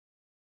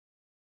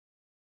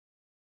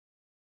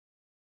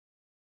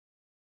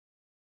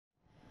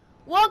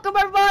Welcome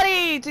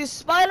everybody to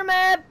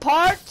Spider-Man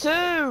Part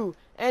 2!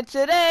 And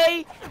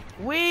today,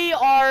 we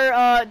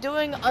are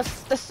doing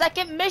the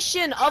second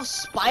mission of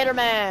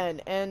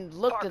Spider-Man. And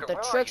look Parker, at the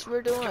where tricks are you?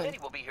 we're doing. Committee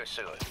will be here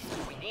soon.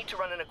 We need to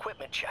run an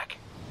equipment check.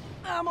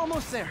 I'm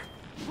almost there.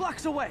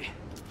 Blocks away.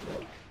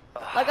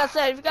 Like I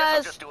said, if you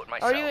guys Just do it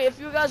myself. if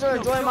you guys are No,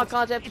 enjoying my don't.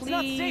 content, It's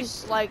not please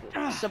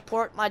safe.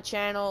 support my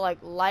channel, like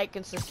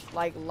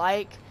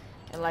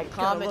and Gotta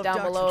comment love down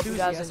Doc's below if you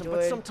guys enthusiasm, but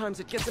enjoyed. sometimes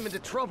it gets him into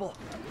trouble.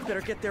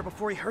 Better get there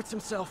before he hurts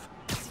himself.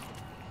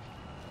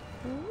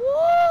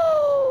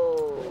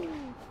 Woo!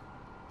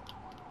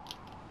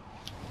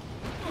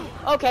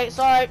 Okay,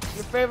 sorry.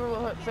 Your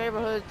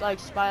favorite hood, like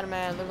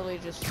Spider-Man, literally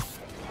just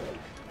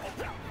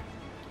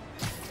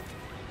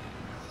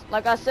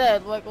like I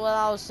said, like what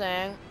I was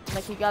saying.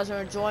 Like you guys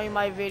are enjoying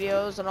my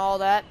videos and all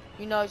that.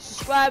 You know,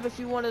 subscribe if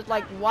you want to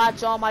like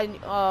watch all my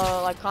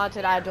like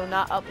content. I do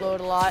not upload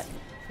a lot.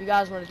 If you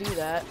guys want to do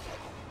that.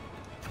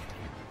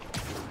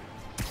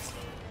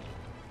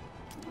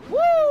 Woo!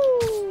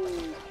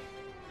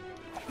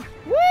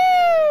 Woo!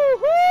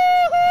 Woo!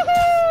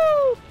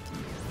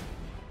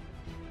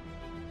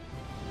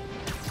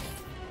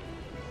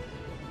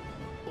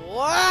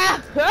 Wah!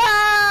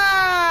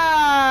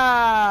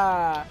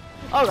 Ah!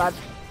 Oh god.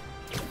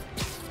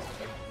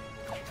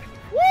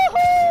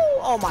 Woohoo!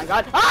 Oh my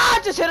god. Ah!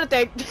 I just hit a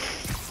thing.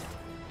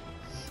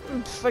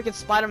 Freaking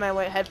Spider-Man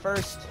went head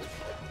first.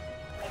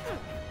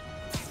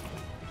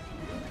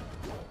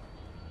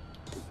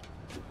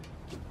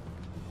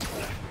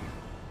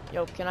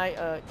 Yo, can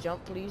I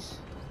jump please?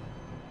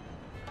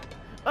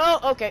 Oh,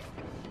 okay.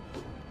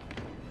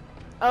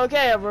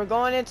 Okay, we're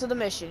going into the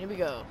mission. Here we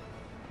go.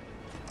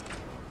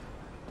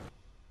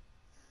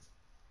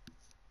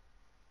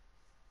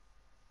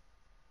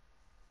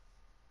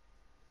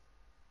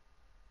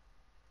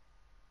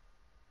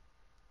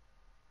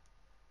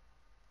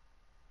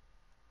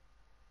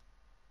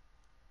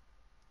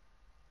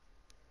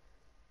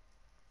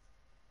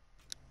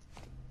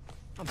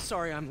 I'm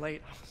sorry I'm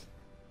late.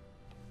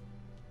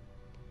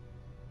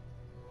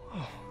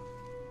 Oh.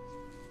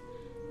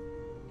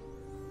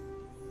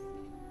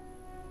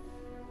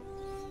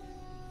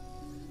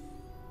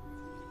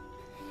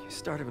 You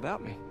started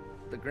without me.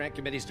 The grant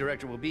committee's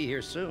director will be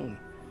here soon.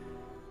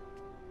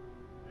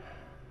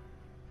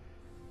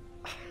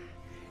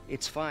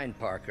 It's fine,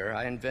 Parker.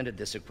 I invented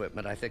this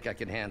equipment. I think I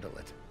can handle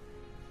it.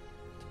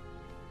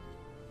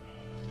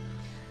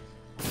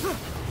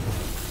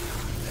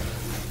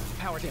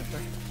 Power damper.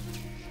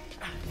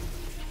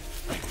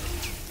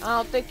 I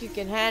don't think you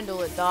can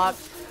handle it, Doc.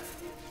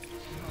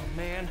 Oh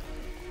man.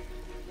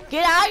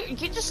 Get out!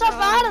 Get yourself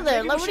out of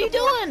there! maybe Like, we what are you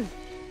should doing?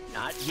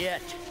 Not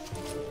yet.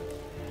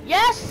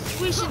 Yes,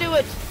 we should do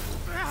it.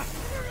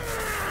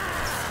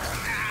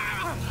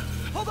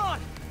 Hold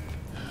on!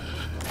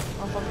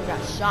 Motherfucker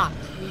got shocked.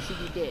 At least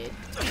he did.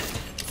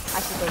 I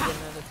should go get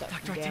another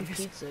Dr. damn Octavius,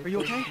 pizza. are you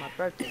 'cause okay? It's my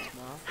birthday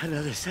tomorrow.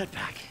 Another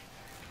setback.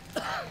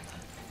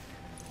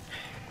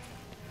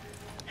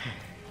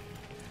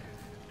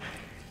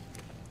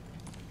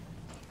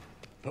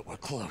 But we're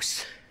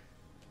close.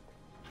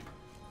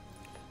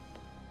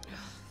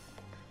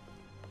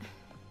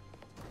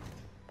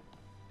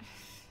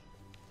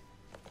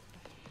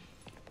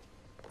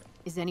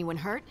 Is anyone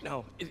hurt?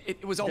 No,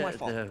 it was all my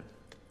fault. The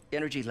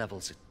energy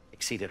levels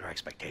exceeded our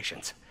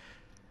expectations.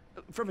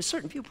 From a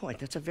certain viewpoint,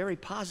 that's a very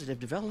positive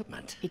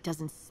development. It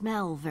doesn't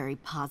smell very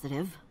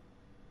positive.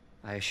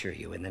 I assure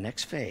you, in the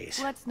next phase.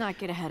 Let's not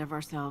get ahead of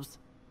ourselves.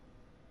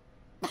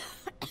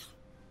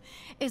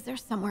 Is there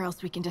somewhere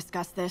else we can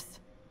discuss this?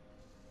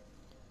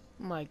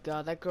 Oh my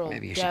god, that girl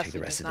Maybe you should take the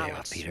definitely rest does of the not day like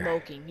off, Peter.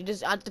 smoking. You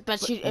just, I bet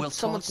she, We'll if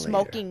someone's talk later.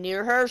 smoking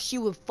near her, she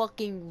would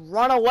fucking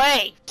run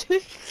away.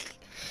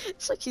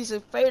 It's like she's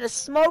afraid of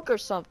smoke or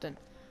something.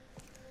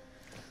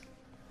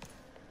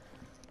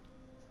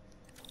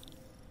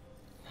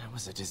 That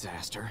was a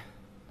disaster.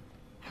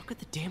 How could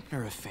the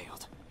dampener have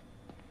failed?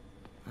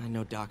 I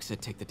know Doc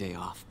said take the day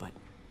off, but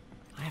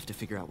I have to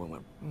figure out what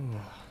went... You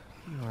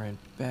are in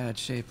bad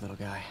shape, little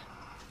guy.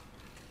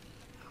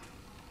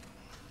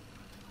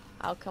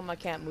 How come I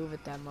can't move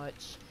it that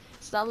much?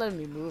 It's not letting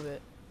me move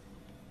it.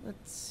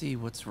 Let's see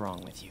what's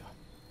wrong with you.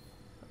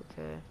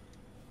 Okay.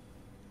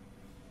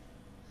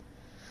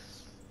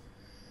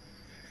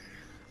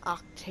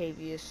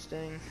 Octavius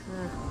thing.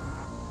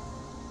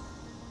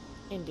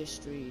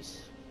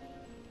 Industries.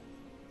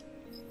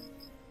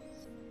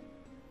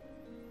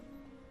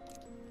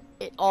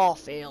 It all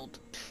failed.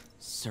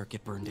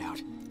 Circuit burned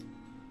out.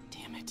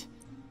 Damn it.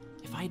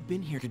 If I had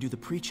been here to do the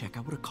pre-check,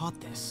 I would have caught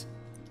this.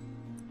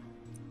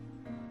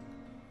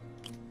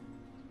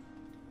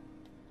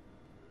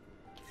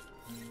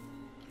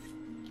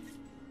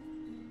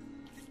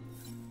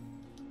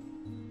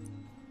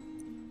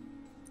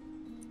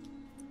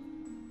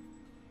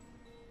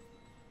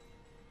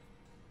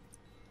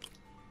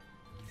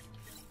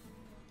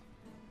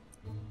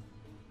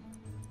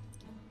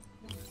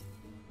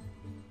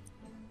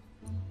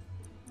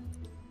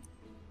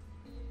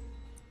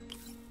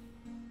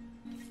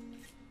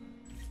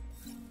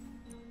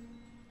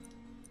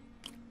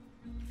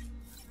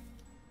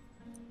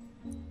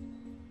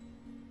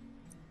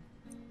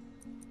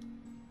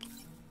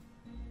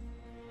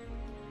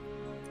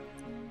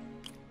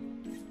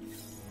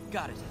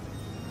 Got it.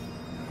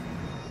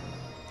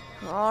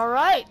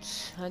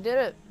 Alright, I did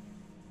it.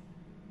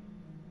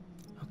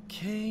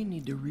 Okay,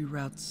 need to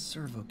reroute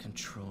servo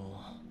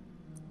control.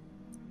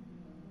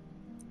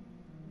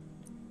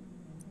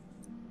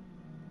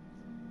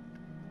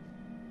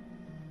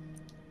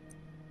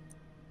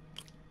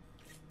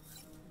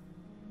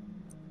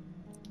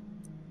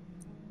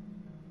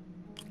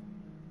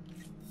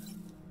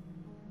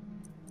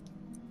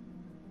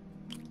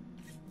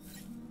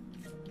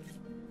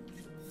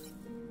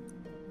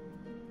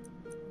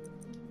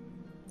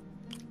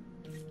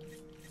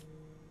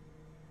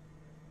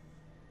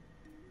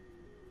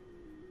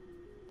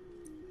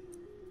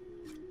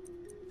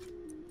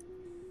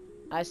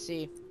 I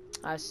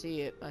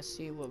see it. I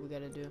see what we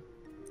gotta do.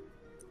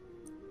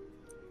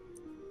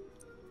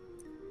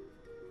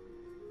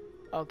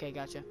 Okay,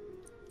 gotcha.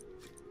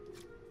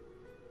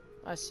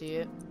 I see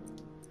it.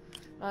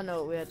 I know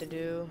what we have to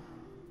do.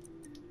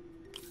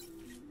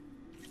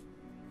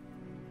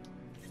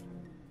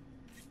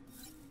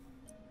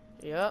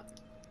 Yep.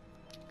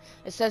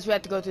 It says we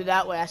have to go through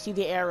that way. I see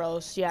the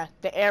arrows. Yeah,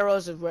 the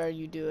arrows is where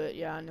you do it.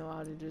 Yeah, I know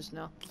how to do this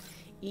now.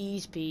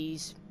 Ease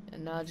peas.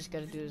 And now I just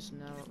gotta do this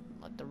now,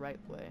 like the right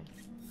way.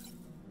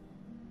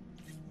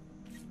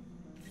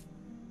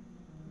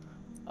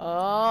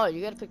 Oh,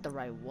 you gotta pick the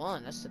right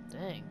one. That's the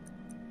thing.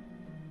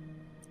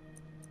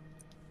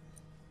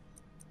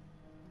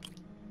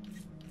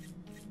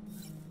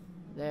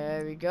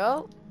 There we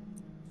go.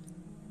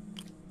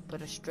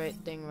 Put a straight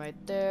thing right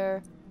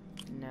there.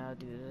 Now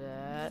do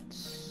that.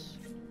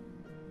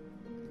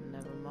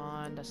 Never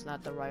mind, that's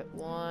not the right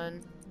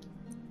one.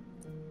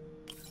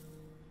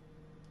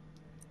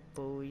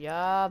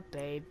 Booyah,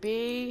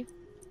 baby.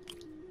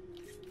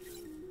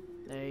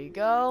 There you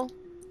go.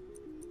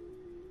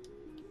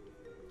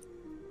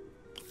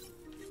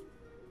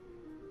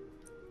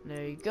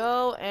 There you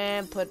go,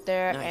 and put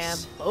there,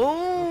 Nice. and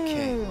boom!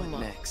 Okay, what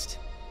next?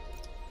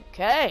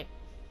 Okay.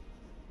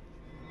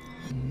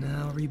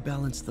 Now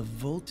rebalance the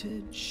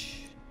voltage.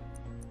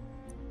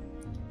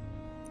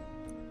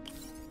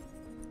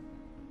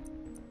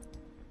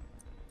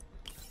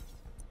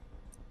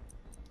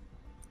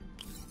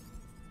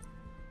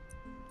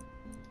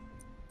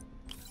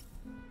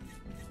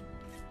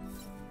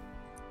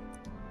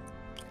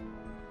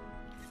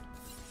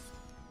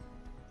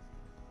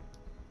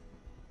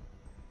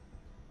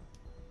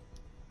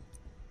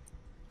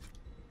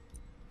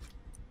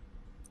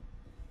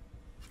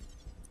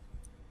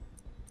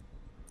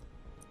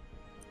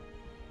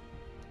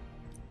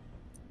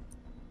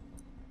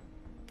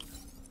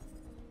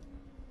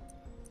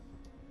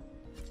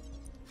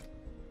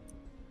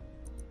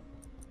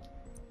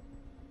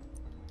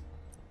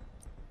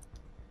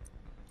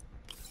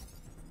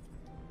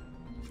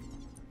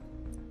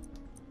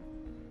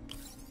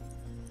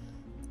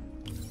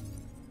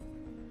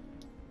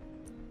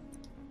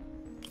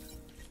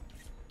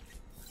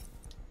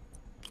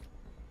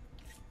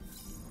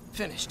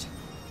 Finished.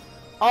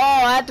 Oh,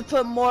 I had to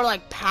put more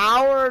like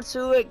power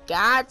to it.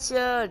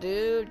 Gotcha,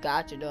 dude.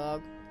 Gotcha,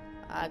 dog.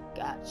 I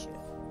gotcha.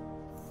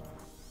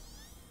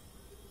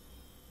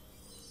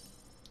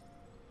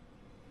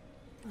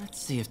 Let's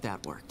see if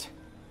that worked.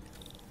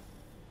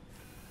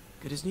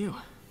 Good as new.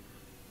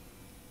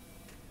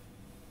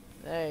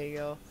 There you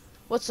go.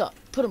 What's up?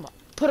 Put him up.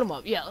 Put him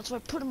up. Yeah, that's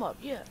right. Put him up.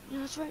 Yeah. Yeah,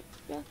 that's right.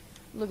 Yeah.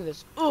 Look at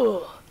this.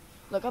 Ugh.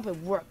 Look, I've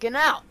been working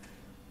out.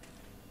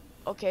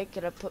 Okay,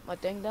 can I put my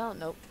thing down?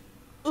 Nope.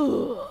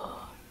 Ugh.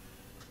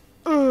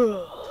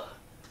 Ugh.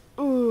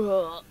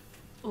 Ugh.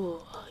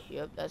 Ugh.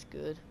 Yep, that's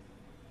good.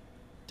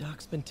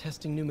 Doc's been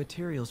testing new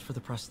materials for the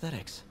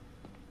prosthetics.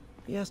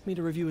 He asked me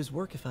to review his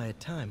work if I had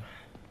time.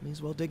 May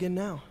as well dig in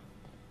now.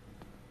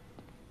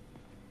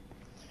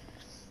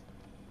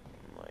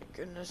 My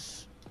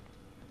goodness.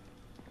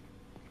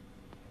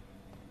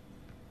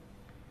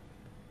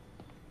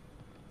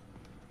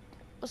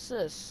 What's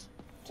this?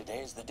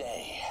 Today's the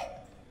day.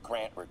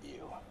 Grant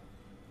review.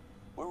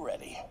 We're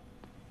ready.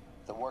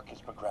 The work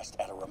has progressed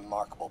at a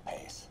remarkable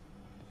pace.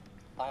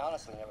 I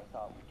honestly never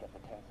thought we'd get the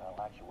tensile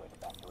actuator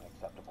back to an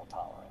acceptable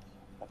tolerance.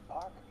 But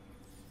Park?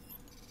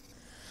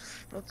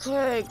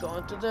 Okay,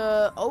 going to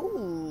the...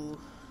 Oh.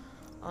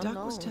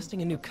 Doc was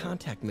testing a new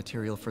contact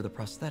material for the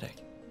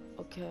prosthetic.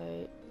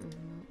 Okay.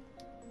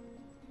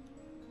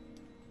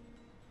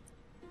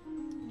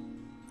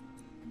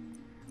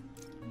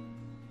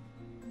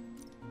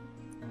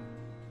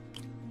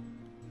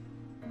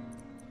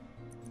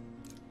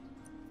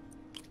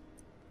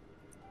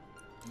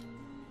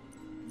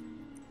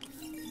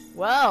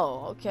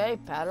 Well, okay,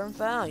 pattern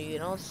found, you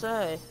don't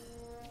say.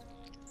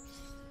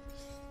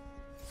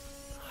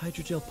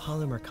 Hydrogel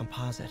polymer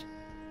composite.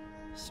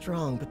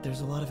 Strong, but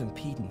there's a lot of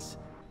impedance.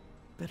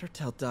 Better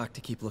tell Doc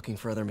to keep looking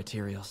for other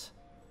materials.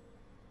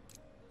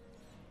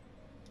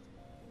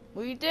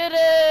 We did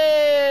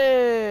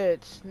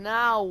it!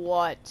 Now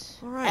what?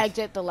 All right.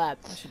 Exit the lab.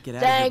 I should get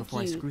out of here before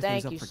I Thank you, screw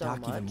thank things you up for so Doc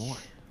much. even more.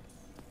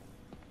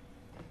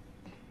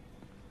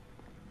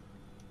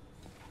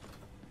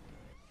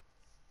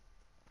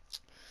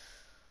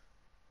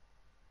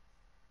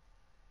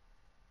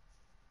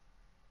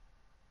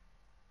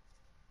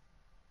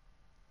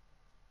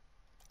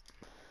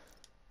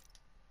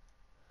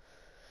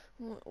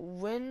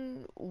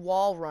 When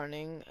wall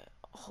running,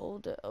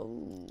 hold it.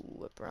 Oh,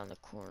 whip around the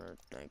corner.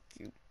 Thank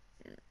you.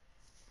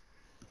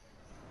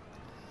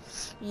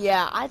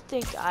 Yeah, I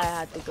think I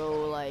had to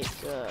go like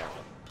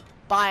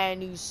buy a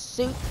new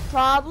suit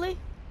probably.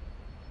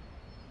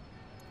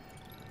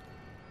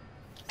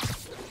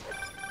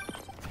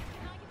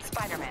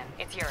 Spider-Man,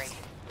 it's Yuri.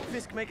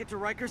 Fisk make it to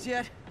Rikers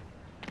yet?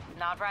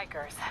 Not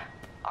Rikers.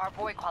 Our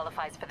boy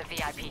qualifies for the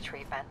VIP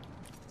treatment.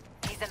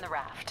 He's in the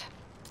raft.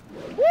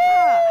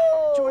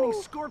 Ah, joining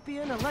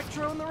Scorpion,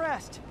 Electro, and the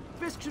rest.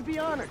 Fisk should be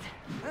honored.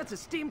 That's a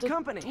steamed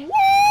company. Swing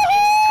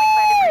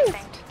by the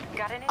precinct.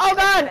 Got an Oh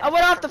god, I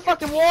went off the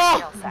fucking wall.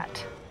 skill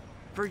set.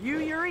 For you,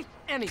 Yuri,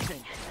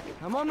 anything.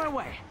 I'm on my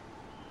way.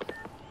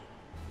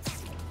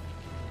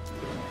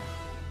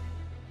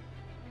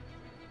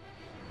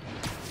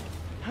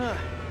 Huh.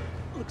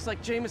 Looks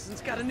like Jameson's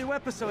got a new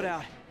episode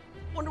out.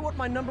 Wonder what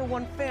my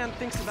 #1 fan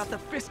thinks about the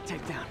Fisk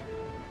takedown.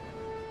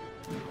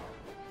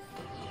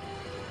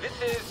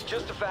 This is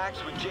Just the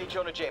Facts with J.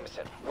 Jonah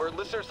Jameson, where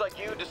listeners like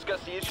you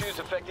discuss the issues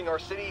affecting our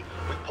city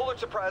with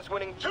Pulitzer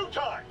Prize-winning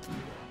two-time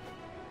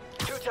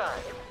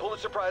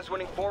Pulitzer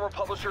Prize-winning former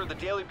publisher of the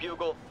Daily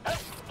Bugle. Hey,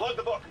 plug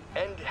the book.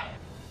 And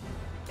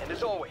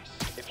as always,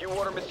 if you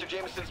order Mr.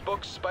 Jameson's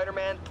books,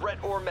 Spider-Man,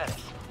 Threat, or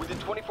Menace, within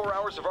 24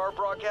 hours of our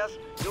broadcast,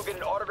 you'll get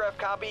an autographed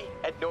copy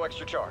at no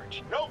extra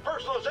charge. No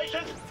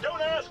personalizations, don't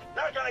ask,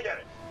 not gonna get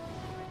it.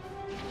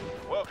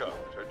 Welcome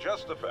to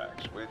Just the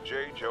Facts with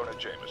J. Jonah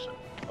Jameson,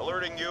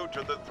 alerting you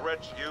to the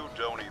threats you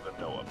don't even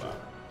know about.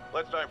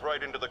 Let's dive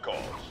right into the calls.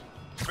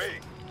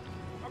 Speak.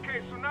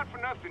 Okay, so not for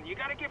nothing, you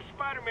gotta give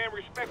Spider-Man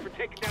respect for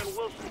taking down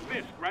Wilson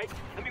Fisk, right?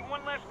 I mean,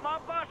 one less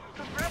mob boss is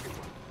good for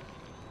everyone.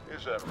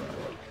 Is that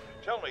right?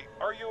 Tell me,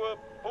 are you a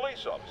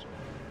police officer?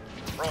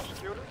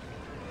 Prosecutor?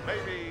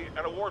 Maybe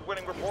an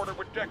award-winning reporter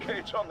with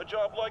decades on the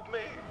job like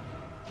me?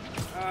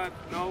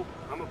 No,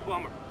 I'm a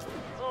plumber.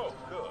 Oh,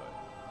 good.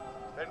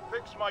 Then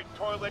fix my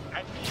toilet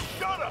and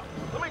shut up!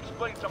 Let me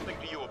explain something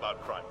to you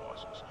about crime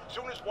bosses.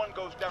 Soon as one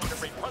goes down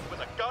every hunt with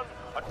a gun,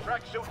 a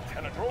tracksuit,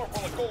 and a drawer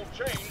full of gold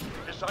chains,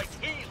 decides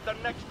he's the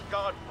next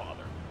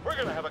godfather. We're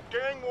gonna have a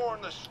gang war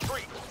in the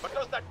street, but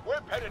does that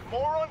whip-headed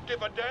moron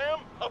give a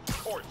damn? Of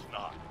course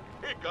not.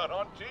 He got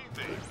on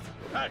TV.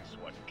 That's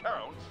what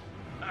counts.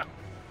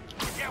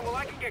 Yeah, well,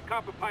 I can get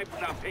copper pipe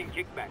without paying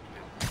kickbacks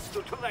now.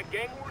 So till that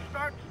gang war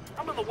starts,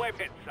 I'm on the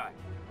webhead side.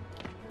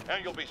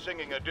 And you'll be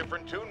singing a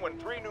different tune when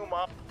 3 new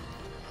mob...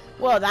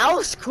 Well, that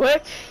was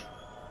quick.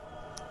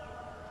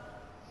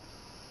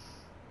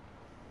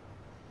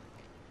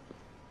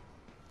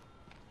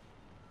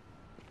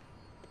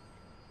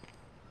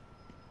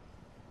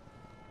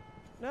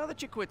 Now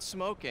that you quit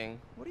smoking,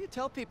 what do you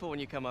tell people when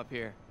you come up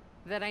here?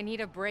 That I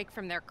need a break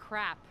from their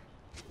crap.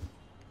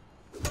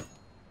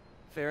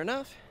 Fair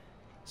enough.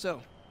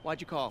 So, why'd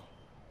you call?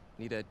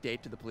 Need a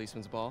date to the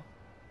policeman's ball?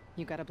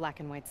 You got a black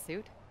and white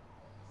suit?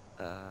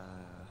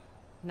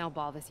 No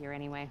ball this year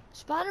anyway.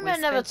 Spider-Man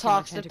We never spent too much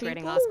talks to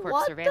integrating people. Oscorp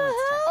What the surveillance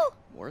tech. hell?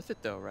 Worth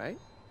it though, right?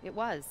 It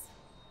was.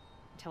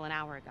 Until an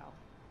hour ago.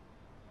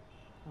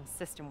 The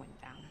system went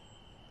down.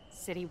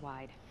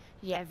 Citywide.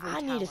 Yeah, Every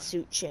I need a tower.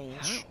 suit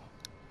change. How?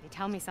 They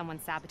tell me someone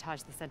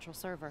sabotaged the central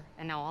server,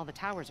 and now all the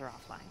towers are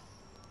offline.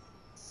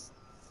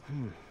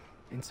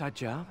 Inside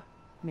job?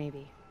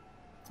 Maybe.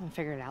 I'll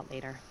figure it out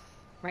later.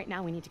 Right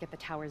now, we need to get the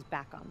towers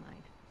back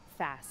online.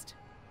 Fast.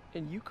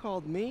 And you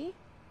called me?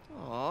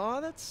 Aw,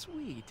 that's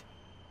sweet.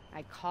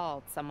 I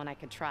called someone I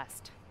could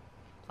trust.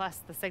 Plus,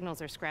 the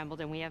signals are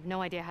scrambled and we have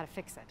no idea how to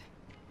fix it.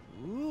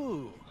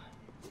 Ooh.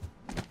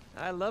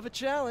 I love a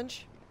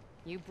challenge.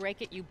 You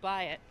break it, you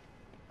buy it.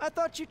 I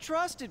thought you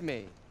trusted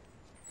me.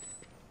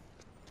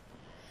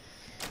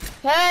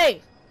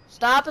 Hey!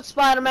 Stop it,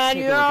 Spider-Man. Let's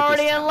take You're a look at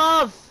already this in tower.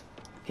 love.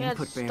 Can't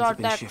Input bands start have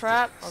been that shifted.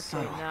 crap. Okay,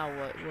 Subtle. now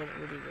what? What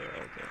do you do?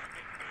 Okay.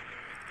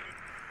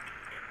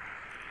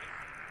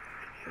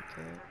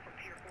 Okay.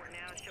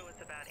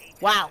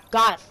 Wow,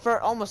 got it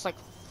for almost like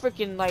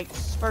freaking like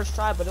first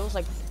try, but it was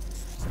like,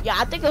 yeah,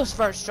 I think it was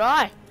first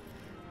try.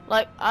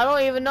 Like, I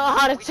don't even know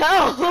how to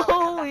tell.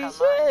 Holy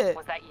shit.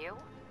 Was that you?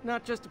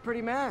 Not just a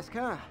pretty mask,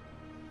 huh?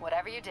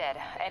 Whatever you did,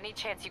 any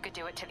chance you could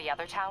do it to the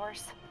other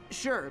towers?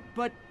 Sure,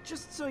 but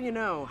just so you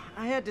know,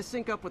 I had to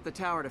sync up with the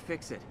tower to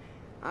fix it.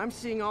 I'm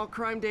seeing all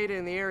crime data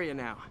in the area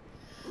now.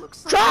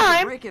 Looks like there's a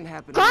Crime? break-in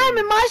happening. Crime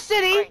in my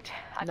city? Great.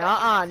 I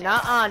got you.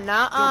 Nuh-uh.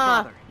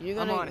 bother. You're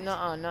I'm on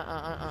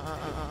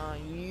gonna,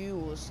 it. you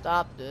will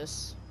stop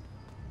this.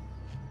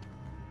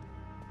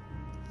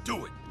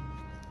 Do it!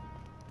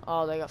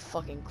 Oh, they got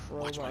fucking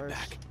Watch my crowbars.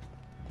 back.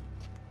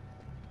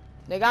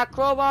 They got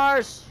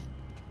crowbars.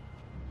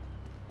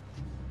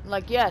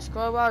 Like, yes,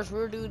 crowbars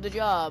will do the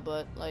job,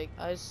 but like,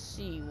 I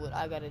see what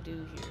I gotta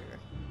do here.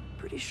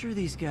 Pretty sure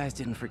these guys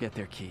didn't forget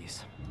their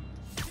keys.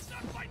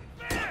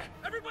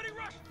 Everybody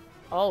rush!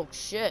 Oh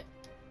shit.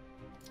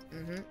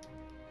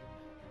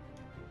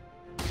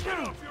 Get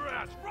off your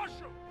ass! Rush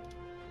him!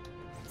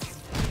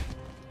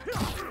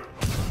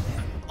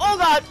 Oh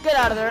god, get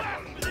out of there.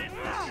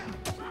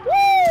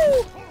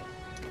 Woo!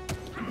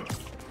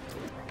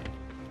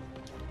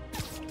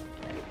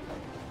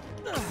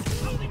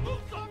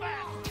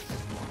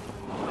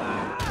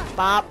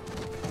 Bop.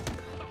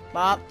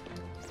 Bop.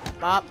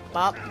 Bop.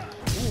 Bop.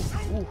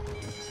 Ooh. Ooh.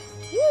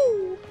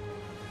 Woo.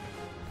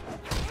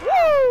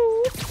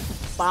 Woo.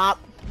 Bop.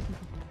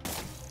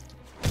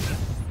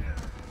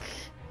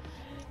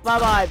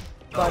 Bye-bye,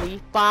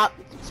 buddy. Bop.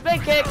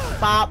 Spin kick.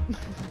 Bop.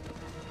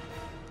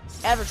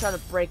 Ever try to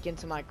break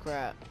into my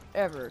crap?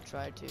 Ever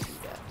try to do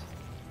that?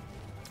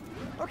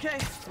 Okay,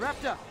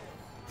 wrapped up.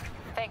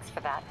 Thanks for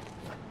that.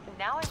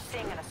 Now I'm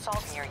seeing an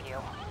assault near you.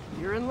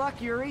 You're in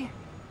luck, Yuri.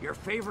 Your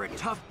favorite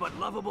tough but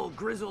lovable,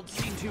 grizzled,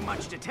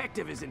 seen-too-much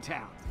detective is in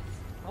town.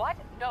 What?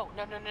 No.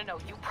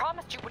 You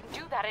promised you wouldn't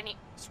do that any—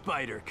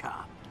 Spider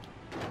Cop.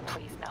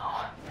 Please, no.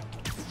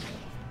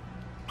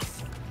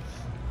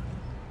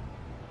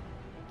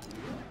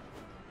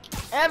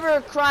 Ever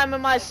a crime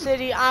in my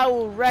city, I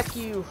will wreck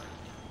you.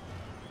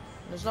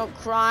 There's no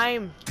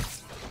crime.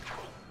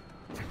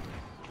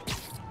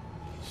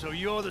 So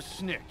you're the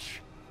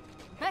snitch.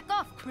 Back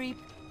off, creep.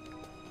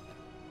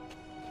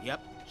 Yep,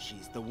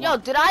 she's the one. Yo,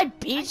 did I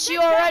beat you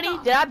already?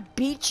 Did I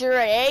beat your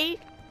A?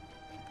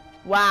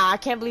 Wow, I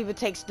can't believe it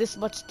takes this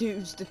much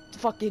dudes to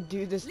fucking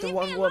do this to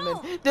one woman.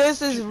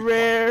 This is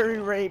very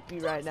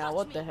rapey right now.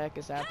 What the heck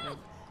is happening?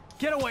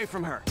 Get away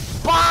from her.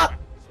 Bop!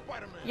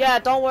 Yeah,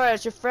 don't worry,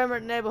 it's your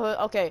favorite neighborhood.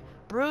 Okay,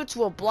 brutes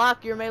will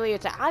block your melee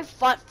attack. I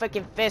fought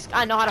freaking Fisk.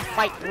 I know how to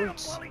fight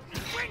brutes.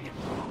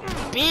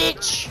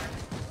 Bitch!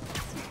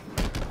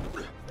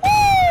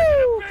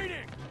 Woo!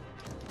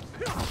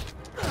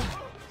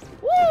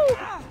 Woo!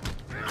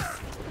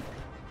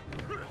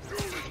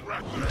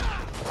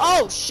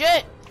 Oh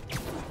shit!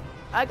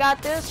 I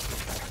got this.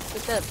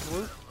 Get that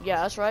brute.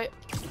 Yeah, that's right.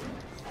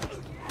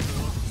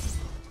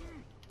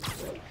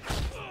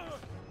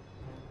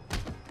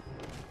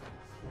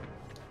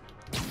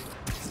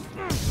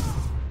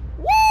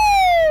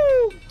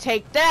 Woo!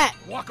 Take that.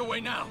 Walk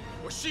away now,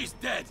 or she's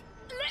dead.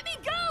 Let me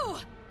go!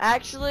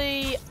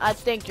 Actually, I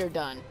think you're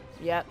done.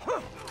 Yep.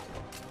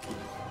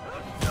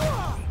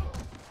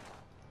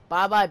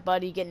 Bye-bye,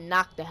 buddy. Get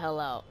knocked the hell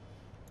out.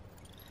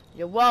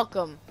 You're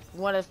welcome.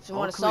 You want a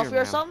selfie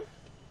or something?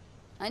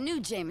 I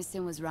knew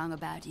Jameson was wrong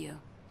about you.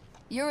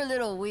 You're a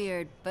little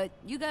weird, but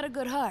you got a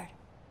good heart.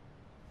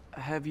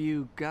 Have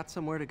you got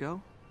somewhere to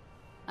go?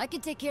 I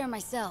can take care of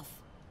myself.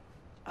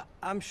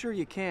 I'm sure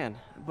you can,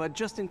 but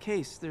just in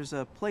case, there's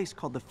a place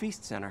called the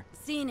Feast Center.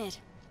 Seen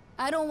it.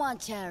 I don't want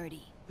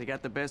charity. They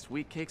got the best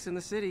wheat cakes in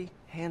the city,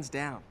 hands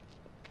down.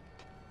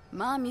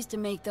 Mom used to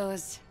make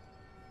those.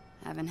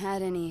 Haven't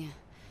had any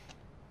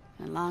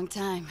in a long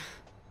time.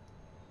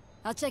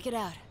 I'll check it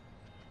out.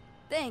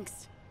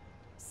 Thanks,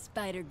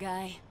 Spider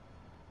Guy.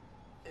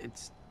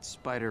 It's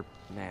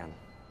Spider-Man.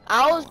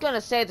 I was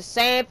gonna say the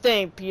same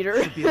thing,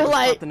 Peter. Should be able to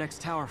like spot the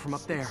next tower from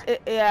up there.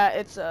 Yeah,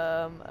 it's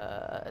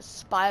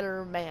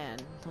Spider-Man.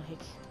 Like.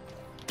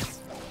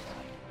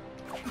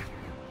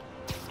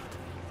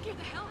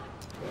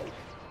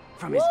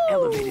 From his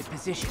elevated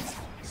position,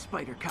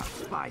 Spider Cop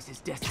spies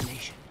his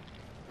destination.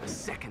 A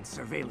second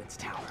surveillance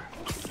tower.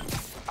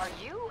 Are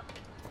you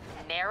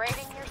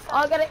narrating yourself? Oh,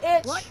 I got an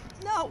itch. What?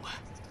 No,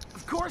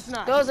 of course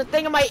not. There was a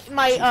thing in my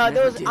I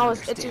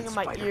was itching in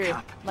my Spider ear.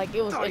 Cop. Like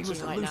it was Thought he itching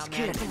was a right now, loose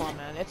man. kid. Come on,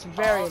 man. It's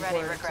very Already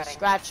important to regretting.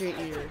 scratch your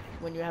ear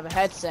when you have a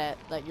headset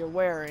that you're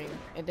wearing,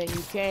 and then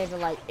you can't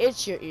even like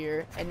itch your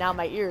ear, and now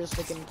my ear is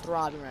freaking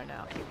throbbing right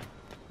now.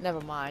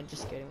 Never mind,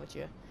 just kidding with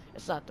you.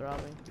 It's not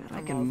throbbing. I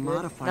I'm can all good.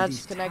 modify Now these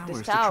just connect towers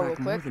this to tower real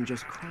track more quick. than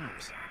just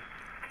crimes.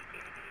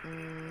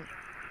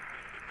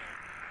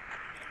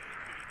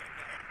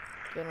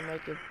 Gonna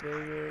make it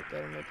bigger,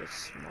 gotta make it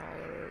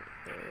smaller.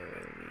 There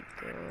we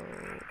go.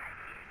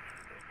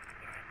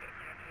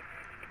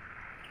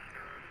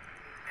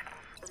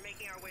 We're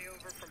making our way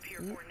over from Pier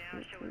 4 now.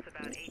 Show us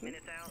about 8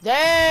 minutes out.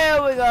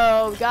 There we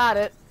go, got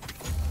it.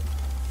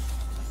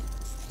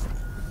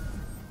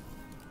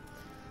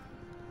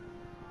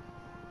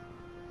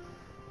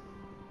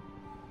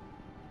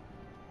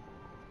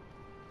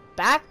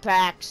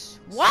 Backpacks?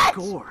 What?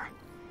 Score.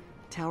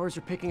 Towers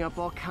are picking up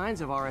all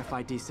kinds of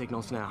RFID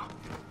signals now,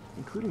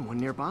 including one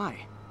nearby.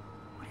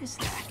 What is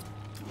that?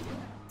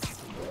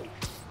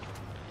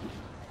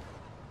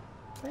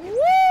 Woo!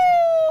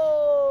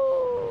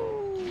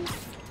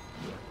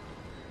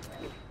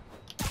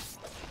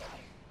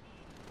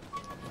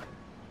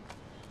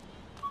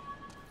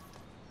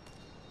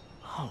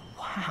 Oh,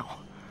 wow.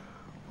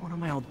 One of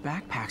my old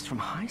backpacks from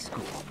high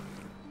school.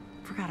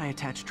 Forgot I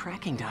attached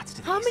tracking dots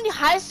to these. How many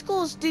high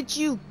schools did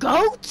you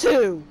go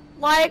to?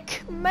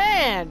 Like,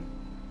 man.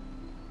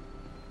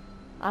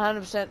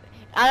 100%.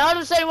 I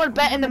 100% want to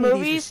bet in the How many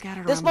of these are movies.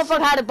 scattered This around the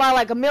motherfucker had to buy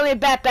like 1 million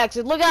backpacks.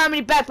 And look at how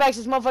many backpacks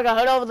this motherfucker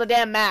had over the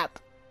damn map.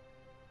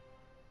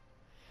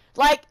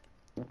 Like,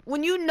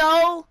 when you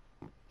know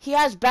he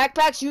has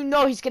backpacks, you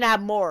know he's gonna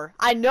have more.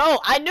 I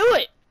know. I knew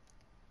it.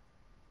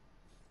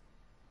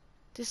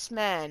 This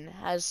man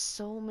has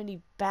so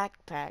many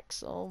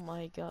backpacks. Oh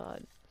my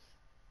god.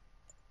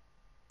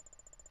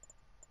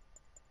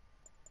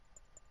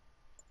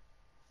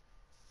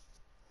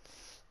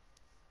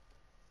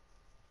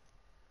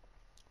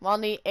 I'm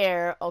on the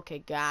air. Okay,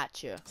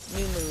 gotcha.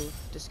 New move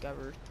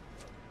discovered.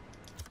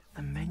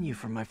 The menu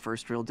from my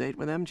first real date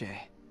with MJ.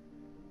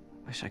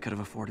 Wish I could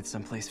have afforded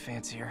someplace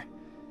fancier.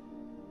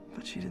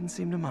 But she didn't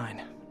seem to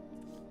mind.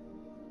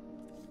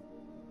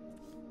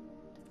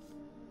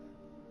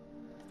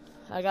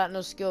 I got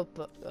no skill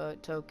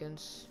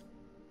tokens.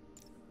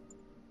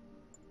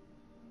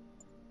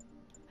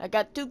 I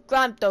got 2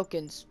 crime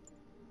tokens.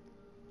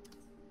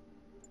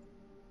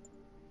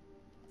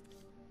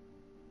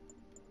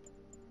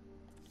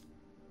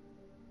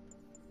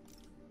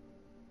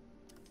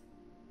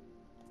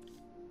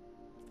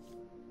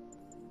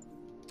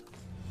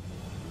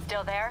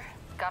 Still there?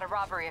 Got a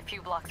robbery a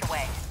few blocks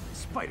away.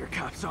 Spider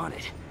Cop's on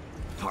it.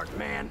 Part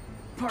man,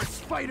 part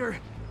spider,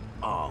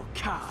 all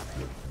cop.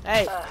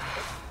 Hey.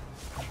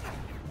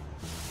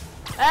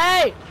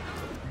 Hey!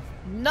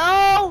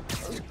 No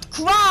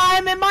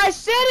crime in my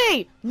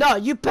city! No,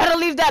 you better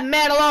leave that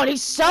man alone.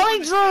 He's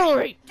selling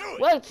jewelry.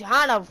 What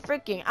kind of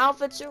freaking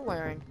outfits you're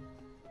wearing?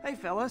 Hey,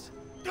 fellas.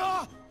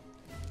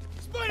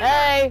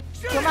 Hey,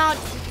 come out,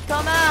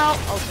 come out.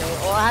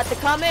 Okay, or I have to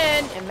come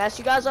in and mess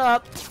you guys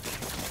up.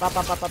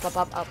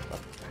 Up.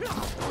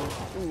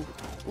 Ooh.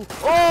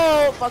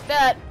 Oh, fuck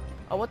that.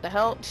 Oh, what the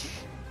hell?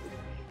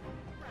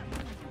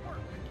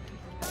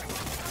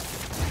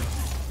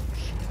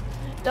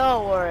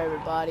 Don't worry,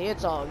 everybody.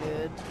 It's all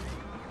good.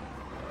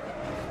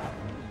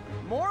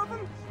 More of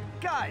them?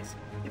 Guys,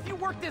 if you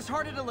worked this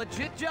hard at a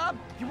legit job,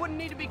 you wouldn't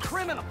need to be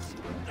criminals.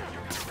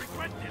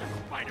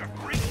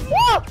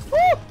 Woo!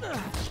 Woo!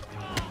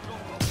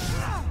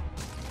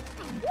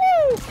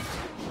 Woo!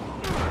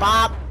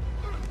 Bop.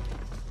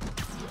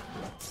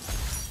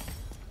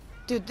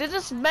 Dude,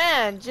 this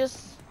man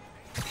just...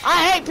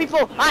 I hate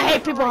people! I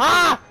hate people!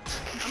 Ah!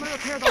 I'm gonna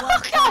repair the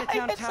last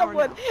Chinatown tower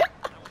now.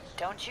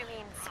 Don't you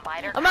mean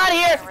Spider? I'm out of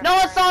here! No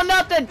one saw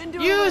nothing!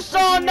 You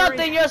saw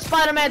nothing! Your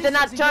Spider-Man did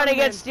not turn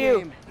against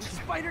you!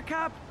 Spider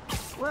Cop?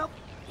 Well,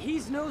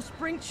 he's no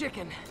spring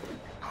chicken.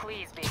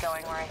 Please be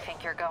going where I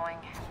think you're going.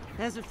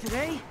 As of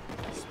today,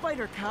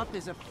 Spider Cop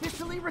is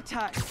officially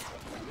retired.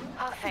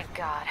 Oh, thank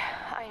God.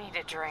 I need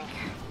a drink.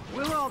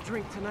 We'll all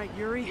drink tonight,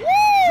 Yuri.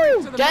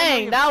 Woo!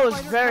 Dang, that was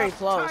very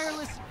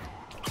close.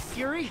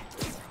 Yuri?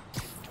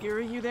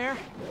 Yuri, you there?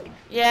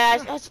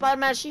 Yeah,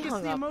 Spider-Man, she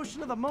hung the up.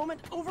 emotion of the moment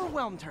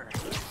overwhelmed her.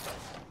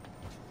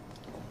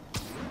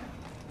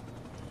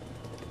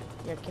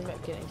 Yeah,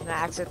 can I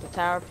access the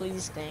tower,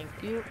 please? Thank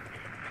you.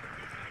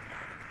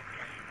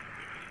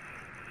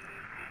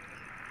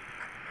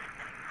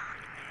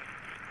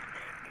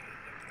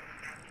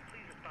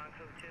 Please respond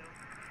code 2.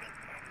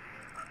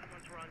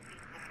 Someone's run.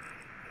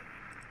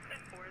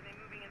 4, are they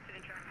moving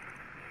incident track?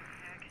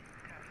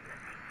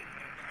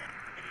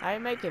 I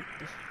make it.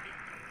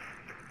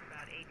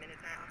 About 8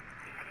 minutes out.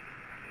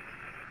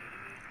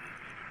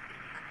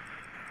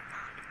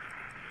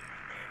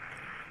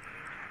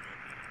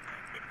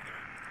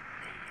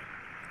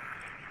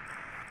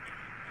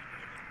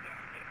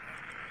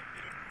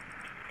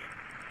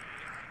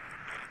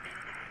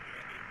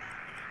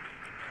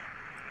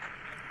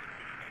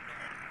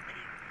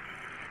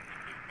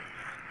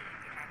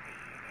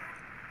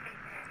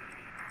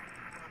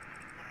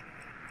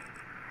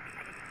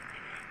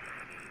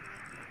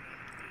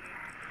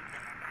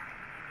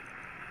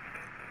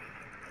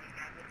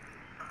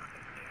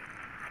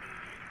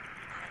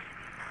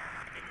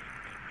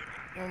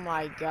 Oh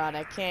my god,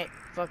 I can't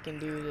fucking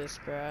do this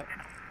crap.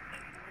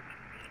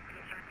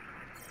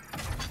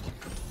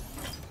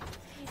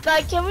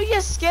 Like, can we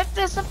just skip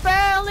this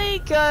apparently?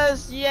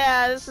 Cause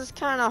yeah, this is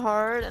kind of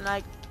hard and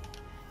I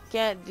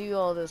can't do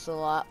all this a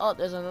lot. Oh,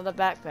 there's another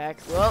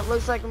backpack. Well, it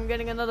looks like I'm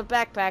getting another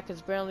backpack because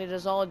apparently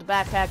there's all the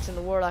backpacks in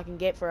the world I can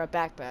get for a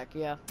backpack.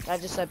 Yeah, I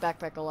just said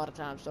backpack a lot of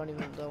times. Don't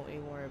even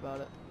worry about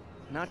it.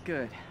 Not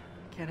good.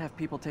 Can't have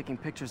people taking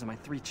pictures of my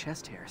 3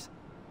 chest hairs.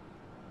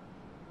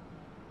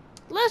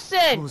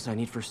 Listen! Tools I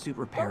need for suit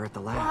repair at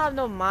the lab. I don't have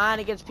no mind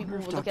against people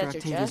who look at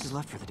your chest. Is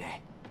left for the day.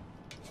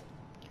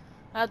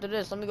 After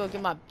this, let me go get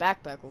my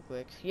backpack real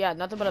quick. Yeah,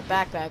 nothing but a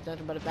backpack,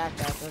 nothing but a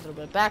backpack, nothing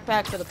but a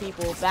backpack for the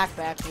people,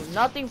 backpacks.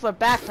 Nothing for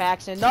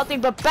backpacks and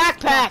nothing but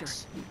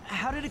backpacks! Doctor,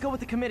 how did it go with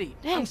the committee?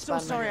 Dang, I'm so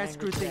sorry I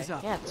screwed things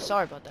up. Yeah,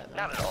 sorry about that, man.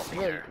 Not at all,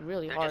 Peter.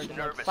 Really They're hard just to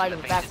like, nervous fight to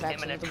with face backpacks and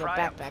imminent nothing but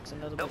triumph. backpacks and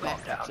nothing They'll but calm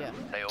backpacks, down.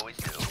 yeah. They always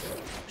do.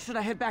 Should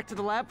I head back to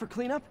the lab for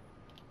cleanup?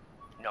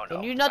 No.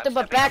 And you nothing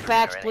but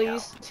backpacks,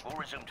 please. We'll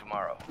resume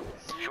tomorrow.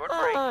 Short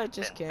Oh, break, I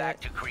just then can't. back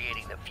to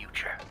creating the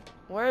future.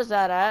 Where is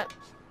that at?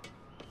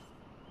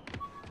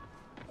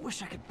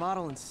 Wish I could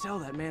bottle and sell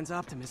that man's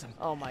optimism.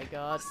 Oh my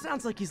god.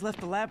 Sounds like he's left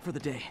the lab for the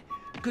day.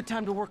 Good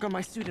time to work on my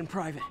suit in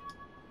private.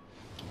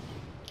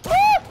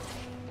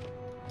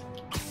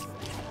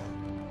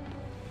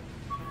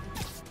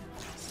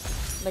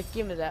 Like,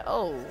 give me that.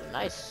 Oh,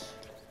 nice.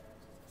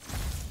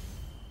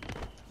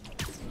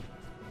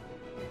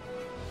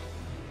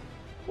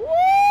 Woo!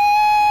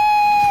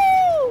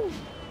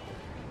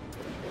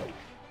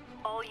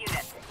 All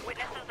units,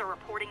 witnesses are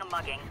reporting a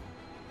mugging.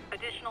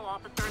 Additional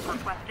officers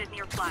requested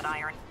near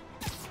Flatiron.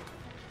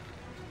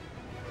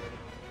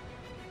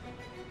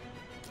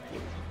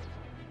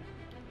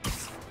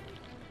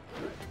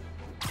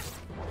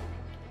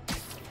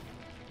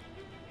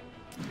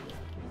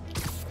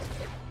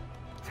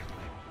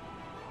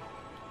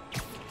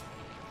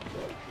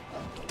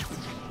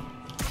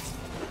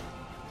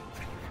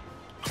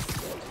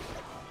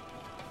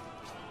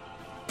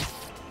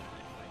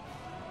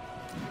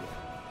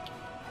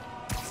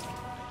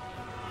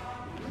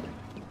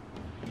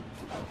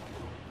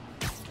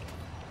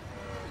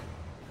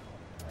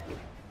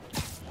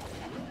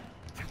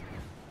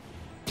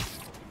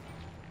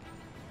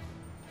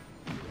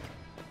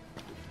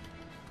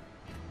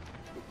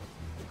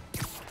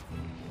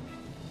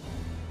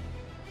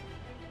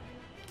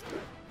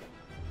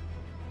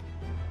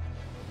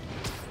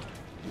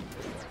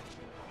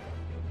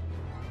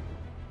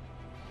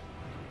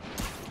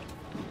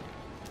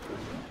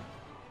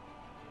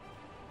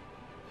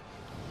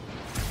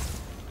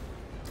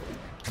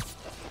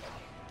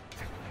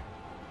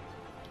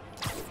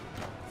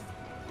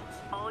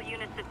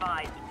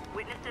 advised.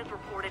 Witnesses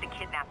reported a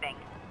kidnapping.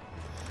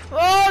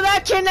 Oh,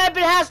 that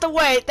kidnapping has to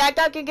wait. That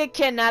guy can get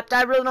kidnapped.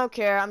 I really don't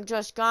care. I'm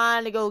just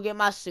trying to go get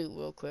my suit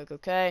real quick,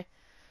 okay?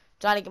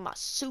 Trying to get my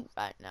suit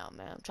right now,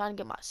 man. I'm trying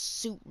to get my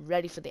suit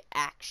ready for the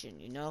action,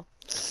 you know?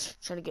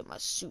 Trying to get my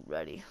suit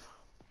ready.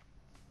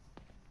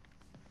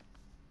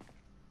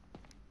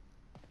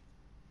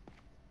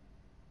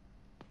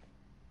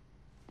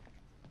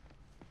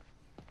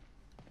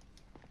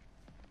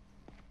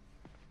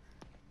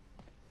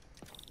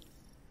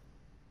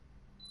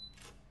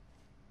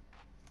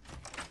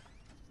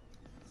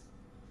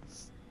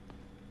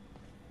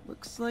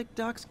 Looks like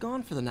Doc's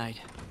gone for the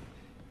night.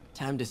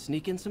 Time to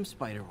sneak in some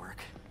spider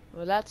work.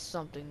 Well, that's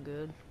something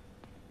good.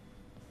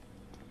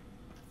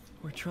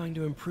 We're trying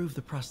to improve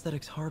the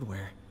prosthetics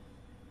hardware.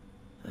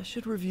 I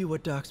should review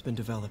what Doc's been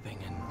developing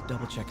and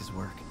double-check his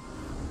work.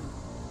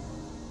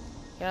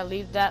 Can I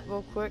leave that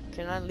real quick?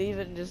 Can I leave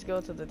it and just go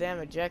to the damn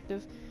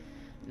objective?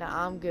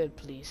 Nah, I'm good,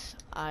 please.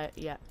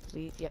 Yeah,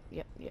 please. Yep.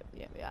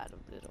 I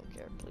don't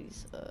care,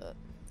 please.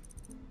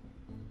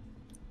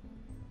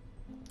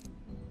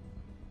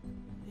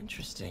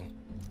 Interesting.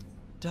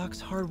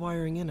 Doc's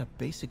hardwiring in a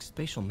basic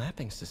spatial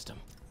mapping system.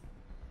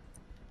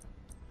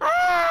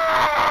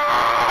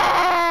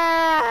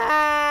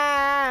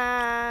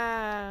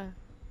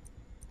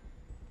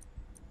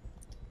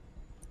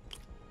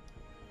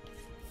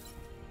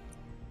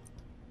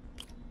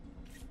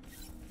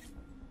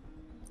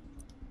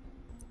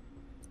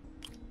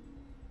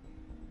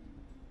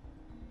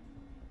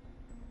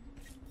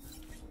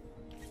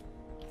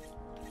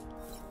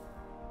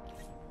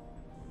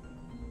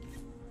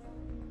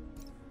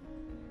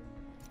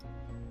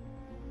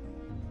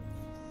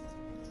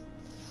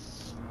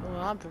 Well,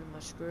 I'm pretty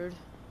much screwed.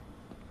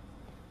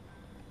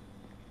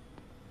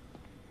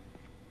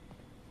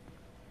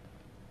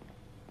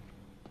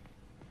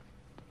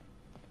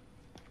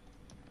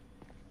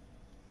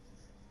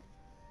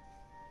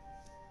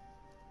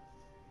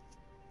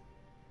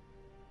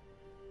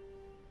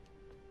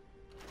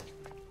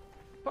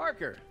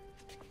 Parker!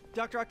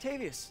 Dr.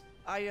 Octavius!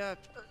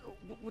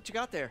 What you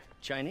got there?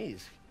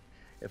 Chinese.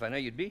 If I know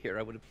you'd be here,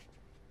 I would have...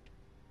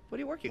 What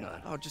are you working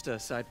on? Oh, just a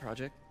side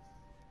project.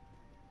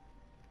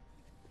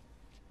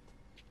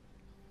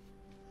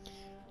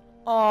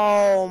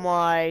 Oh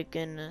my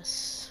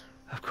goodness.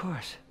 Of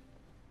course.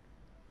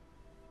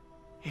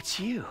 It's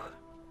you.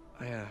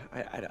 I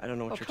don't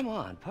know what Oh, you're... come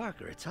on,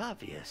 Parker, it's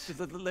obvious.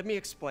 Let me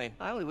explain.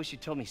 I only wish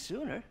you'd told me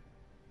sooner.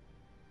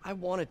 I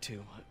wanted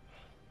to,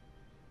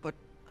 but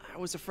I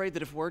was afraid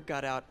that if word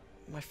got out,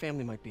 my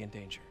family might be in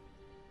danger.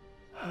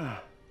 Huh.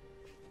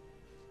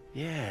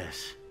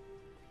 Yes.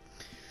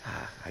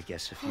 I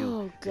guess if you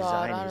Oh God,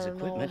 design I his don't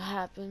know what equipment,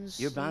 happens.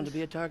 you're bound to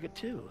be a target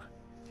too.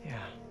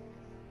 Yeah.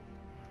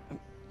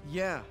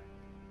 Yeah.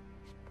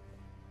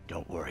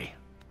 Don't worry.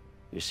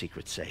 Your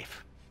secret's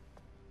safe.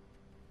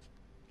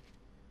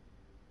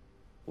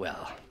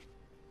 Well,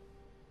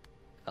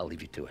 I'll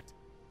leave you to it.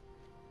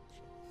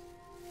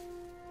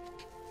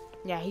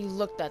 Yeah, he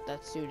looked at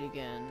that suit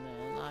again,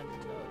 man. I know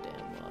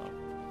damn well.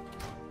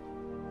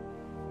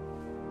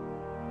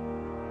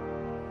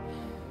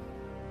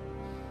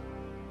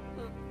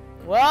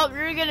 Well,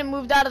 you're getting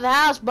moved out of the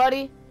house,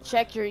 buddy.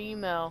 Check your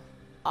email.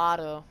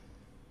 Otto.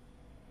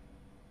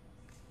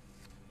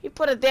 He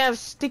put a damn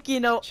sticky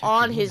note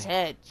on his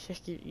head.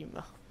 Check your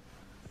email.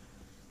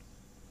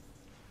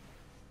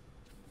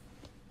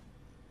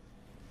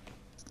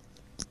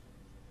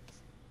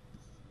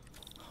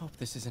 Hope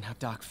this isn't how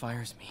Doc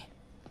fires me.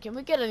 Can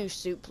we get a new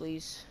suit,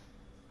 please?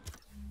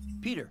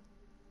 Peter,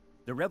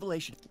 the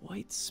revelation...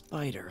 White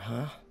spider,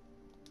 huh?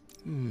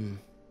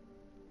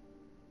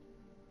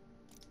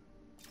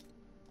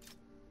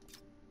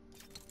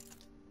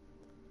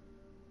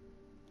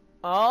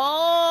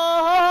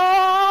 Oh,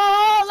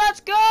 let's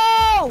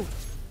go!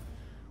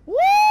 Woo!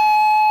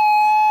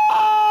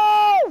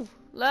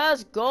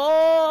 Let's go!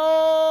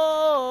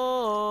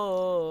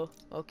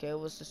 Okay,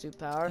 what's the suit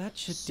power? That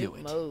should suit do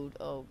it. Mode.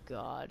 Oh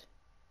God,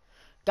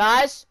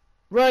 guys,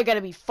 we're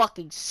gonna be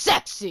fucking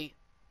sexy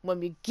when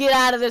we get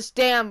out of this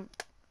damn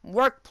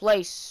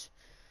workplace.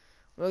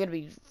 We're gonna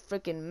be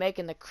freaking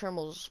making the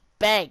criminals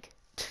beg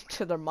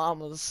to their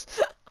mamas.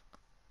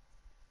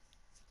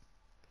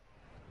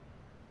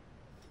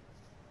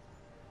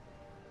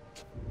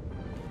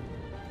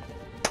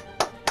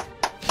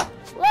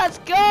 Let's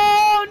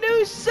go!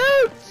 New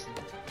suit!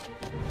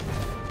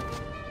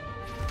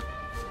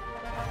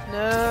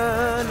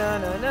 No, no,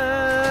 no,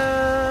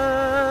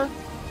 no.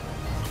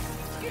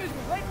 Excuse me,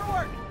 late for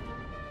work.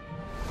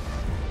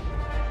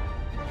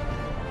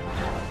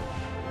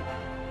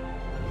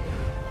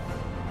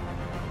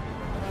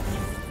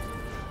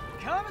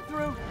 Coming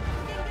through.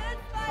 Looking good,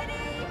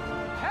 Spidey!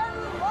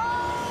 Hello,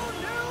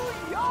 New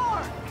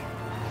York!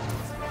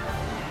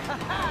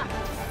 Haha!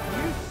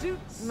 New suit,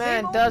 Man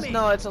same old does me.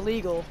 know it's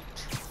illegal.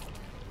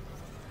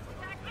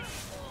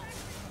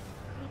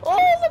 Oh,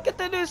 look at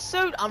the new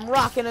suit! I'm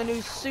rocking a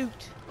new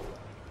suit.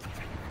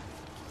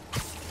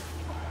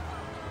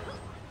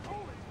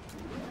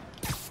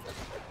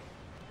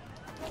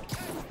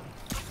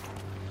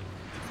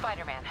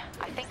 Spider-Man,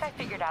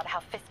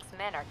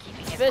 men are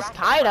keeping it Fisk rapid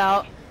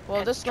hideout. running.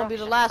 Well, this is gonna be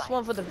the last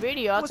one for the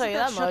video. I'll tell you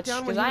that much,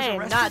 because I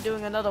am not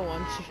doing another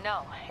one.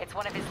 No, it's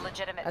one of his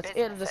legitimate That's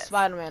businesses. it of the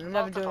Spider-Man. I'm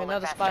never doing Multiple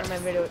another investors. Spider-Man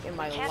video in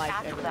my Can't life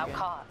act ever without again.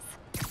 cause.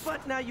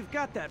 But now you've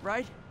got that,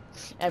 right?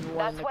 Everyone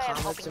That's in the why I'm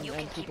comics hoping you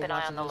and can keep people an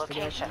eye on watching the this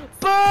video. location.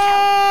 Boo!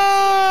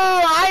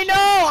 I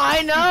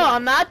know.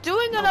 I'm not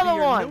doing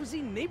another one.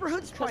 Nosy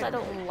neighborhood Because I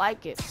don't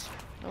like it.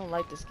 I don't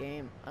like this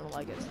game. I don't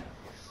like it.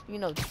 You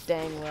know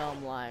dang well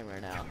I'm lying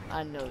right now.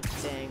 I know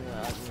dang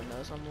well everyone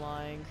knows I'm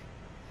lying.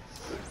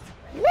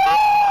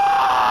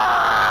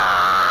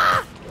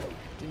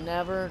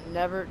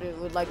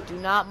 Do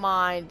not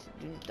mind.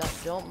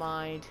 Don't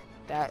mind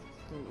that.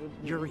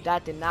 Yuri,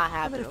 that did not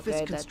happen. I'm at a okay?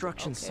 Fisk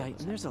construction site,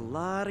 and there's a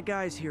lot of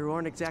guys here who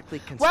aren't exactly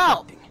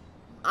Well, constructing.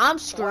 I'm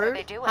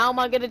screwed. How am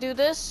I gonna do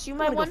this? You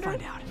might wonder.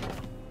 Find out.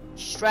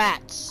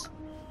 Strats.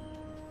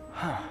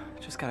 Huh.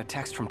 Just got a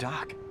text from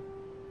Doc.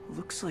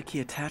 Looks like he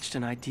attached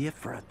an idea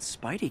for a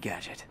Spidey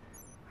gadget.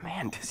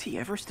 Man, does he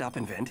ever stop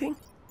inventing?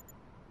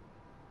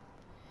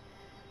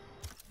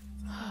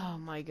 Oh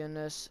my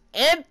goodness.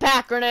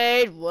 Impact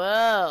grenade!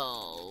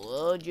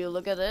 Well, would you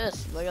look at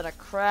this? Look at to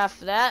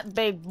craft that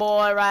big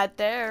boy right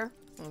there.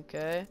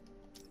 Okay.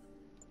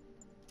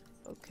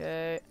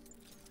 Okay.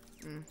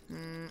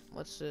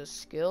 What's this?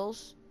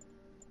 Skills?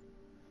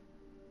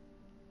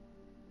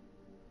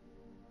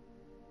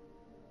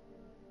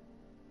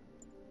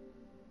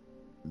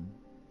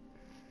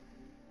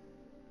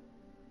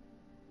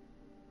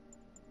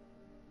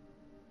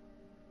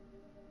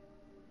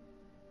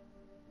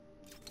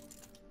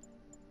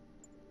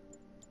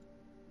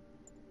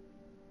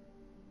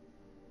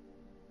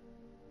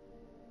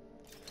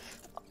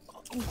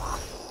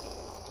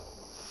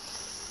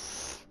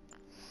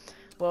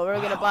 Well,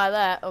 we're gonna buy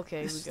that.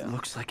 Okay, This here we go.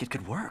 looks like it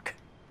could work.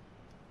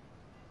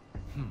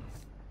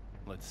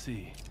 Let's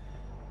see.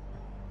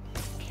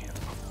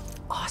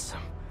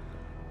 Awesome.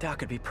 Doc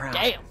could be proud.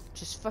 Damn!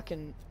 Just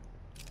fucking...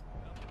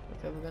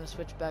 Okay, we're gonna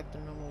switch back to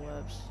normal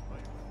webs.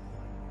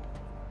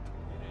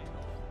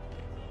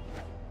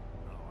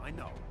 Oh, I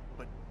know,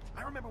 but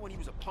I remember when he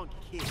was a punk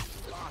kid.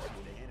 The boss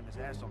used to hand him his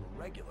ass on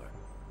the regular.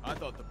 I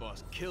thought the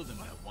boss killed him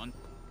that one.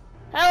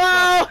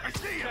 Hello! I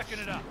see you! Checking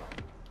it out.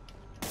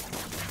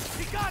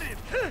 He got him!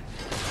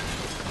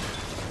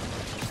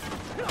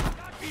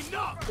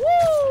 Enough!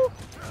 Woo!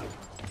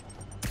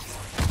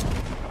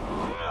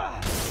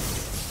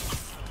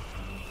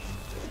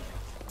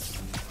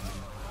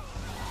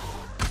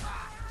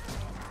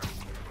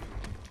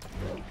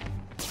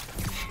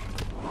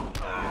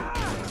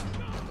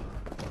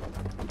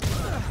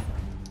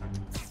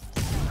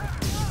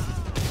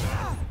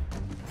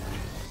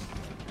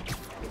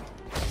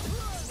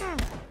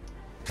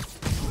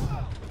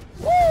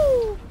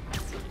 Woo!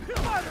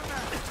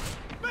 Spider-Man!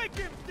 Make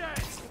him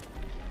dead!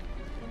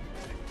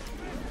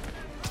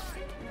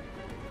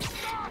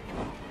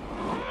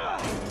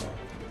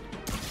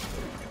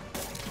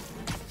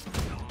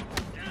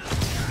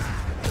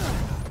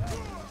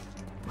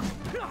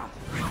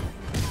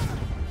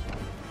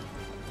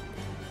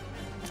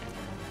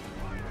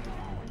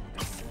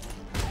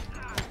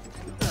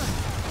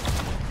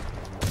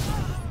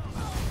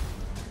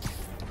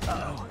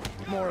 Uh-oh,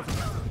 more of them.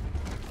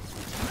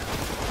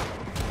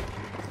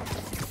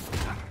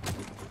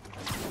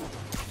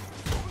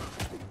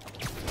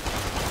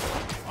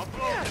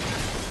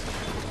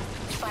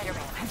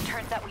 Spider-Man,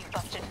 turns out we've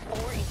busted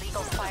 4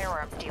 illegal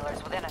firearms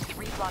dealers within a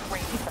 3-block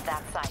radius of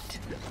that site.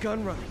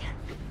 Gun running.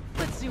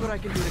 Let's see what I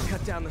can do to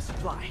cut down the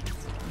supply.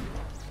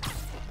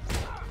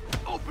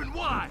 Open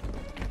wide!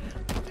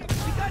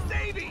 We got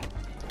Davey!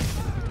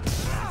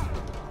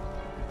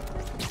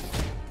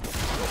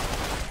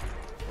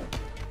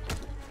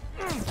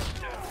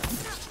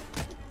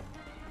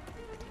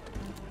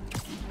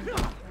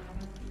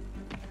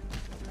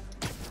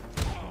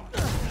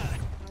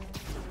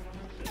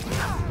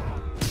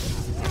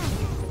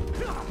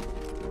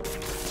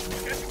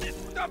 Get this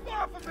stuff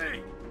off of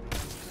me!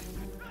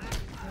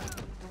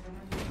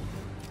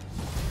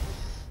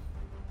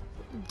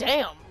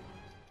 Damn!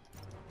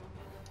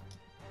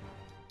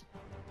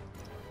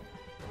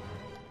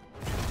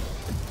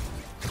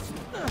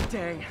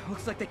 Dang,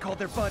 looks like they called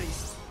their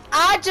buddies.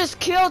 I just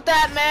killed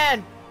that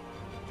man!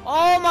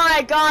 Oh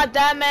my god,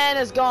 that man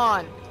is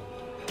gone!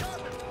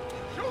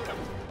 Shoot him!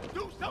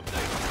 Do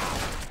something!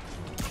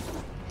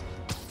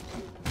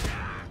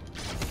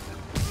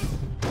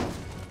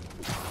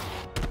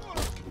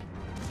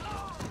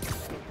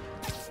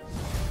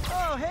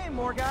 Oh, hey,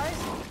 more guys.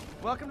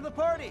 Welcome to the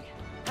party.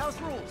 House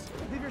rules.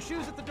 Leave your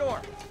shoes at the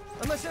door.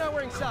 Unless you're not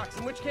wearing socks,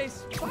 in which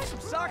case, buy some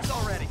socks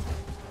already.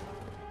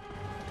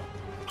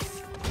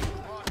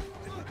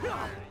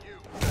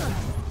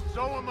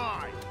 So am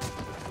I!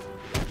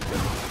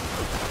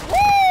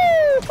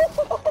 Woo!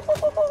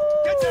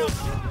 Get down!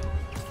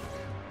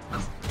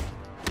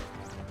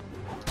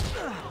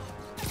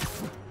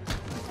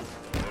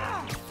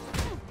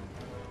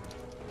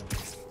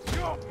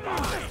 You're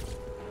mine!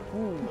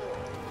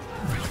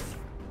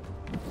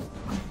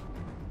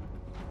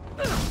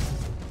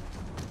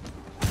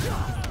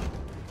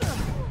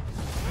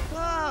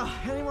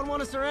 Ah, anyone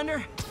want a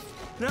surrender?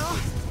 No?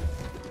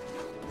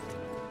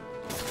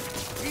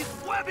 He's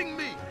webbing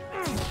me!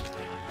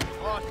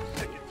 Boss is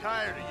sick and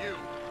tired of you.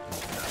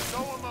 So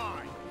am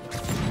I.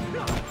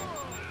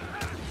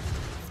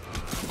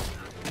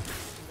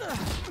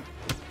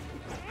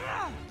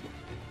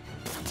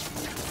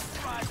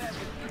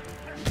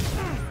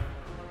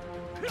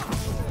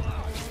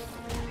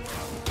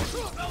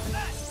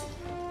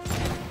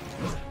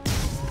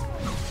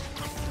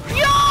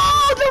 Yo,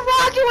 the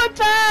rocket went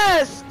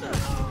past!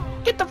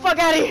 Get the fuck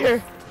out of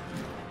here!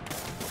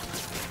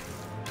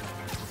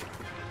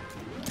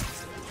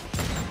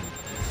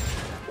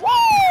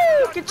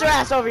 Woo! Get your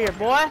ass over here,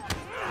 boy!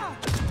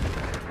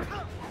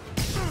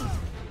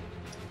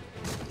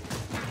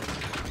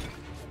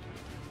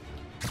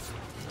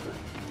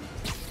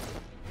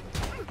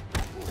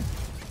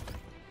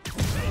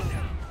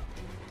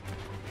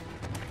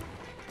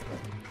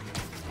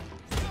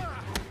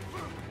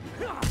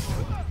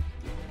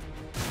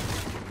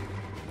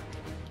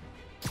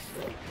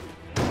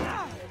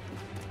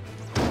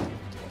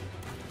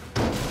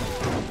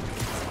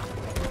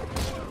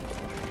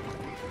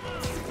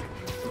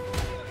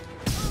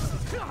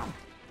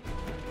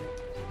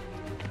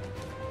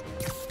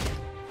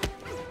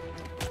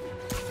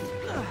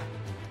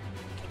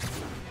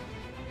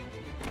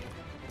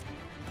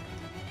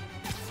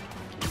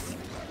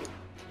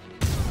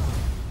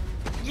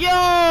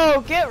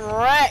 Yo, get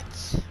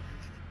wrecked!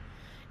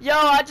 Yo,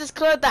 I just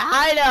cleared the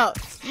hideout!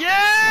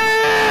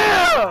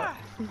 Yeah!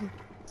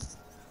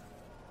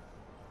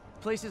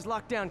 Place is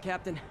locked down,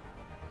 Captain.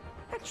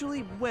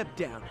 Actually, webbed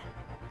down.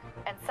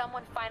 And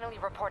someone finally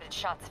reported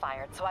shots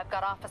fired, so I've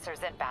got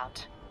officers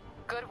inbound.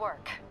 Good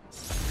work.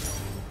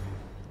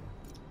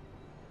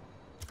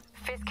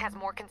 Fisk has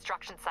more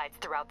construction sites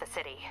throughout the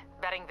city,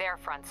 betting their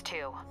fronts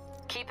too.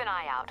 Keep an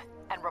eye out,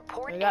 and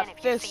report in if you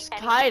see Fisk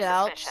anything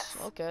hideouts. suspicious.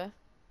 Okay.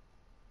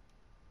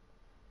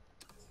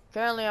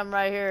 Currently, I'm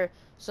right here.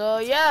 So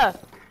yeah,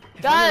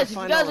 guys, if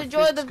you guys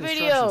enjoyed the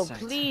video,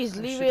 please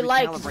leave a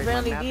like. Because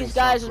apparently these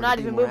guys are not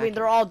even moving;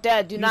 they're all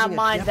dead. Do not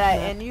mind that.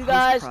 And you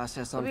guys,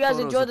 hope you guys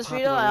enjoyed this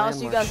video. I'll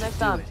see you guys next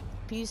time.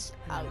 Peace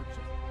out.